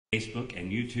Facebook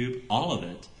and YouTube, all of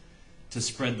it, to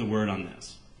spread the word on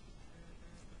this.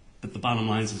 But the bottom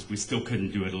line is we still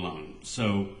couldn't do it alone.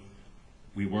 So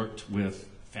we worked with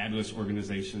a fabulous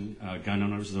organization, Gun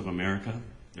Owners of America.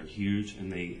 They're huge,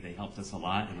 and they helped us a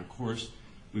lot. And of course,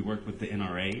 we worked with the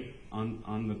NRA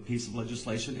on the piece of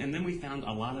legislation. And then we found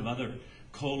a lot of other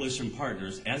coalition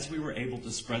partners as we were able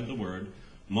to spread the word,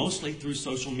 mostly through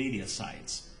social media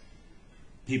sites.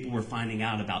 People were finding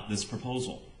out about this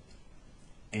proposal.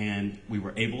 And we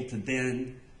were able to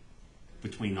then,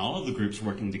 between all of the groups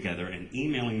working together and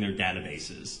emailing their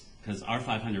databases, because our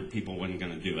 500 people weren't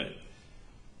going to do it,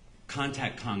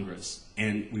 contact Congress,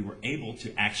 and we were able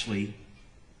to actually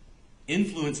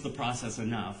influence the process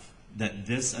enough that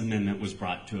this amendment was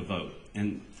brought to a vote.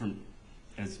 And from,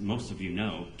 as most of you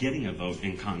know, getting a vote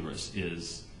in Congress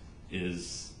is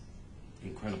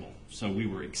incredible. So we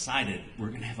were excited. We're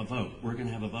going to have a vote. We're going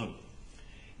to have a vote.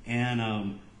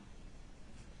 And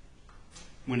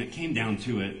when it came down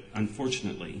to it,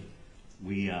 unfortunately,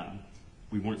 we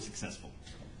weren't successful.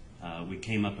 We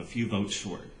came up a few votes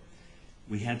short.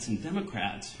 We had some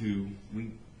Democrats who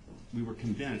we were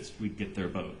convinced we'd get their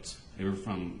votes. They were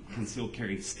from concealed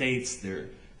carry states. They're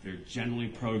generally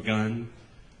pro-gun,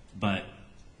 but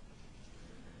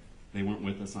they weren't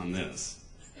with us on this.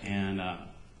 And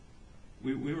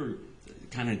we were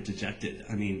kind of dejected.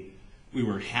 I mean, we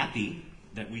were happy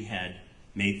that we had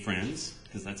made friends,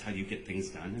 because that's how you get things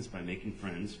done, is by making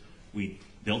friends. We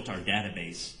built our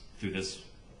database through this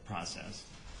process.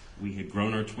 We had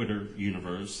grown our Twitter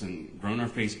universe and grown our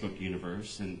Facebook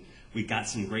universe, and we got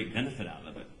some great benefit out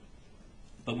of it.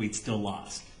 But we'd still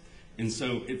lost. And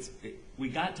so we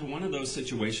got to one of those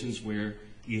situations where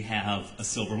you have a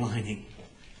silver lining,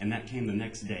 and that came the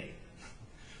next day.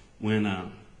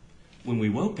 When we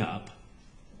woke up,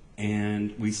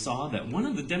 and we saw that one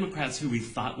of the Democrats who we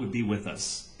thought would be with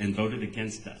us and voted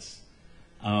against us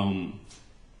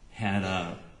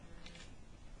had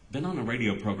been on a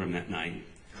radio program that night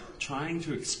trying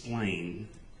to explain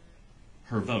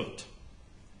her vote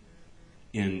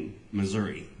in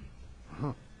Missouri.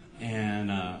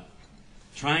 And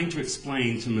trying to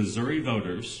explain to Missouri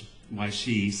voters why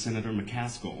she, Senator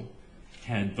McCaskill,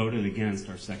 had voted against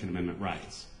our Second Amendment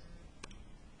rights.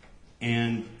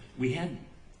 And we had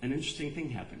an interesting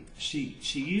thing happened. She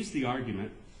used the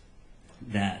argument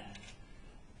that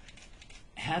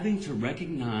having to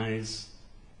recognize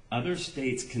other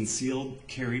states' concealed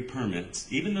carry permits,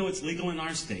 even though it's legal in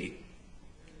our state,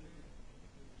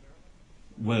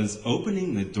 was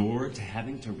opening the door to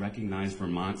having to recognize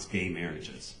Vermont's gay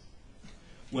marriages.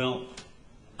 Well,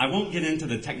 I won't get into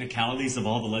the technicalities of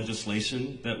all the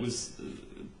legislation that was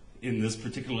in this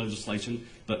particular legislation,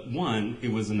 but one,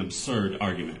 it was an absurd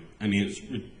argument. I mean, it was a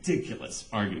ridiculous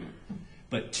argument.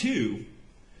 But two,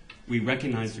 we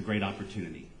recognized a great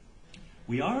opportunity.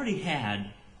 We already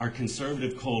had our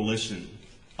conservative coalition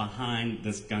behind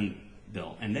this gun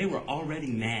bill, and they were already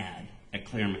mad at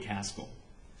Claire McCaskill.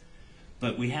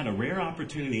 But we had a rare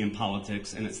opportunity in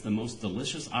politics, and it's the most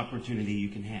delicious opportunity you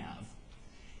can have,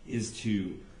 is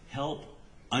to help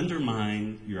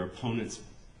undermine your opponent's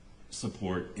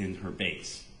support in her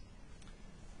base.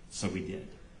 So we did.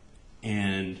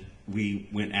 And we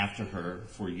went after her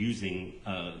for using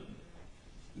a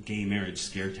gay marriage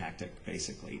scare tactic,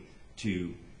 basically,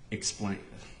 to explain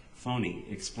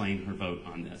her vote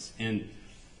on this. And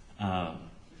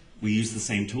we used the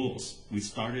same tools. We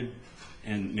started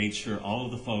and made sure all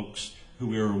of the folks who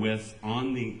we were with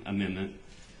on the amendment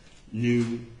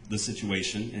knew the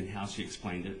situation and how she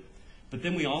explained it. But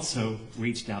then we also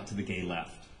reached out to the gay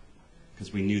left,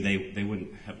 because we knew they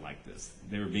wouldn't have liked this.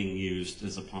 They were being used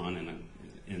as a pawn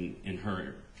in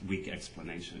her weak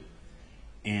explanation.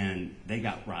 And they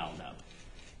got riled up.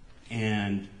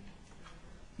 And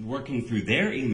working through their email,